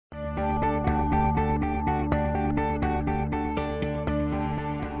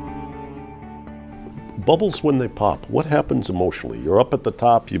Bubbles, when they pop, what happens emotionally? You're up at the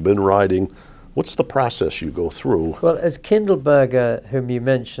top, you've been riding. What's the process you go through? Well, as Kindleberger, whom you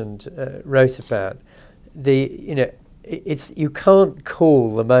mentioned, wrote about, you can't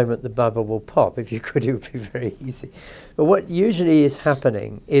call the moment the bubble will pop. If you could, it would be very easy. But what usually is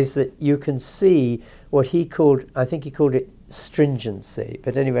happening is that you can see what he called, I think he called it stringency,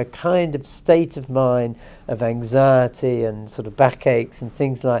 but anyway, a kind of state of mind of anxiety and sort of backaches and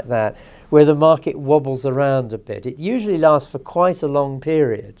things like that, where the market wobbles around a bit. It usually lasts for quite a long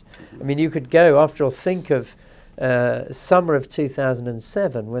period. I mean, you could go, after all, think of summer of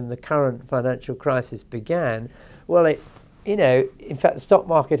 2007, when the current financial crisis began. Well, in fact, the stock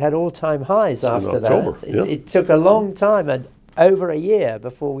market had all-time highs after that. It took a long time, and over a year,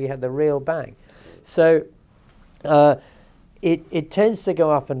 before we had the real bang. So it tends to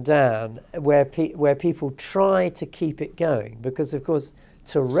go up and down where people try to keep it going, because, of course,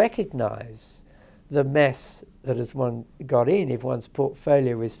 to recognize the mess that as one got in, if one's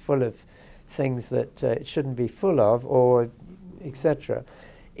portfolio is full of things that it shouldn't be full of, or etc.,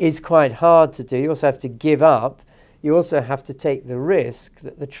 is quite hard to do. You also have to give up. You also have to take the risk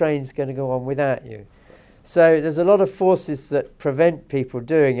that the train's going to go on without you. So there's a lot of forces that prevent people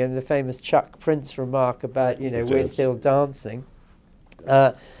doing it, and the famous Chuck Prince remark about, we're still dancing.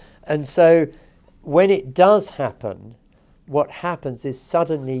 And so when it does happen, what happens is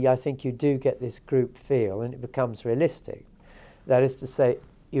suddenly I think you do get this group feel, and it becomes realistic. That is to say,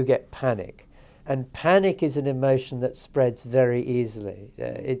 you get panic. And panic is an emotion that spreads very easily.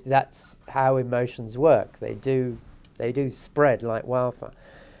 That's how emotions work. They do spread like wildfire.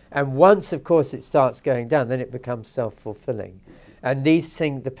 And once, of course, it starts going down, then it becomes self-fulfilling. And these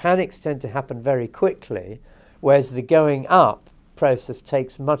things, the panics tend to happen very quickly, whereas the going up process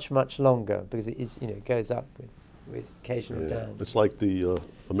takes much, much longer, because it is, goes up with occasional downs. It's like the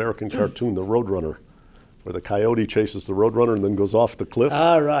American cartoon, The Roadrunner, where the coyote chases the roadrunner and then goes off the cliff,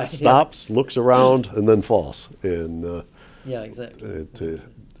 stops, looks around, and then falls. And yeah, exactly.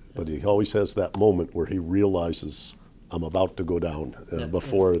 But he always has that moment where he realizes, I'm about to go down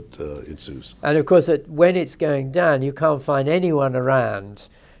before it ensues. And of course, when it's going down, you can't find anyone around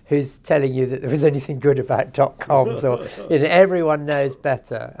who's telling you that there was anything good about .coms, or everyone knows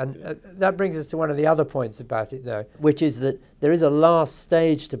better. And that brings us to one of the other points about it, though, which is that there is a last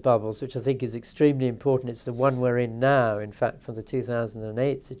stage to bubbles, which I think is extremely important. It's the one we're in now, in fact, for the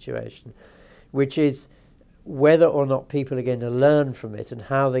 2008 situation, which is whether or not people are going to learn from it and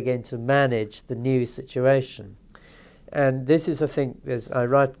how they're going to manage the new situation. And this is, I think, I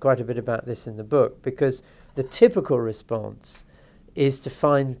write quite a bit about this in the book, because the typical response is to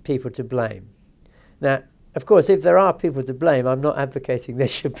find people to blame. Now, of course, if there are people to blame, I'm not advocating they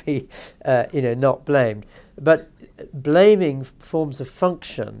should be, not blamed. But blaming forms a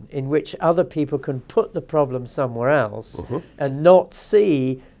function in which other people can put the problem somewhere else and not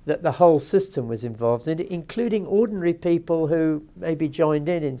see that the whole system was involved in it, including ordinary people who maybe joined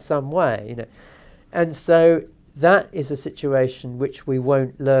in some way. And so that is a situation which we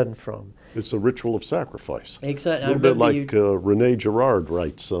won't learn from. It's a ritual of sacrifice. Exactly. A little bit like René Girard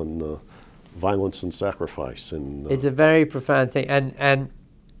writes on violence and sacrifice. It's a very profound thing.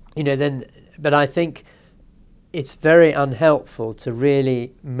 But I think it's very unhelpful to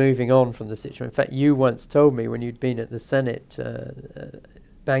really moving on from the situation. In fact, you once told me when you'd been at the Senate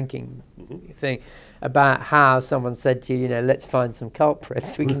banking thing about how someone said to you, let's find some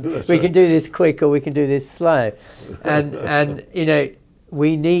culprits. We can do this quick, or we can do this slow. And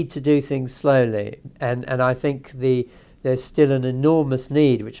we need to do things slowly. And I think there's still an enormous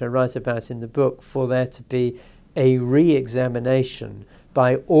need, which I write about in the book, for there to be a re-examination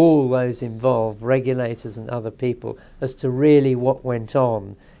by all those involved, regulators and other people, as to really what went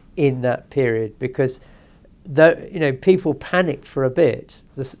on in that period. Because people panicked for a bit.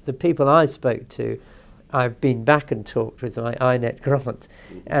 The people I spoke to, I've been back and talked with my INET grant,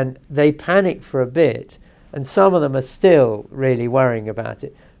 and they panicked for a bit, and some of them are still really worrying about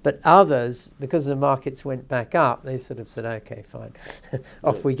it. But others, because the markets went back up, they sort of said, okay, fine,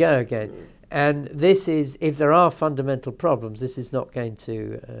 off we go again. And this is, if there are fundamental problems, this is not going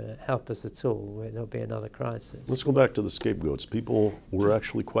to help us at all. There'll be another crisis. Let's go back to the scapegoats. People were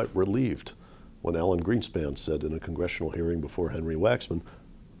actually quite relieved when Alan Greenspan said in a congressional hearing before Henry Waxman,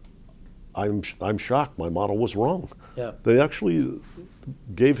 I'm shocked, my model was wrong. Yeah. They actually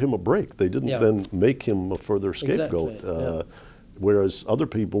gave him a break. They didn't then make him a further scapegoat. Exactly. Whereas other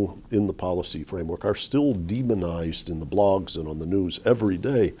people in the policy framework are still demonized in the blogs and on the news every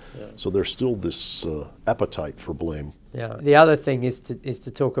day. Yeah. So there's still this appetite for blame. Yeah. The other thing is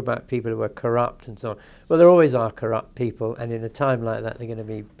to talk about people who are corrupt and so on. Well, there always are corrupt people, and in a time like that, they're going to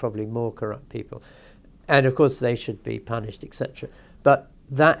be probably more corrupt people. and of course they should be punished, etc. But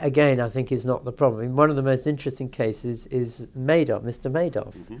that again, I think, is not the problem. I mean, one of the most interesting cases is Madoff, Mr.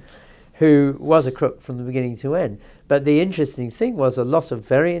 Madoff, who was a crook from the beginning to end. But the interesting thing was a lot of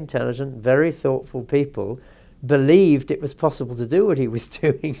very intelligent, very thoughtful people believed it was possible to do what he was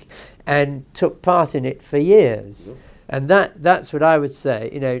doing and took part in it for years. And that's what I would say,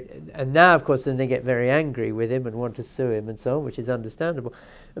 you know. And now, of course, then they get very angry with him and want to sue him and so on, which is understandable.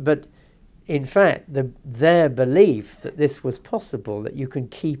 But in fact, their belief that this was possible, that you can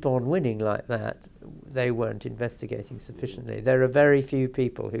keep on winning like that, they weren't investigating sufficiently. There are very few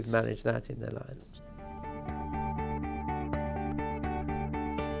people who've managed that in their lives.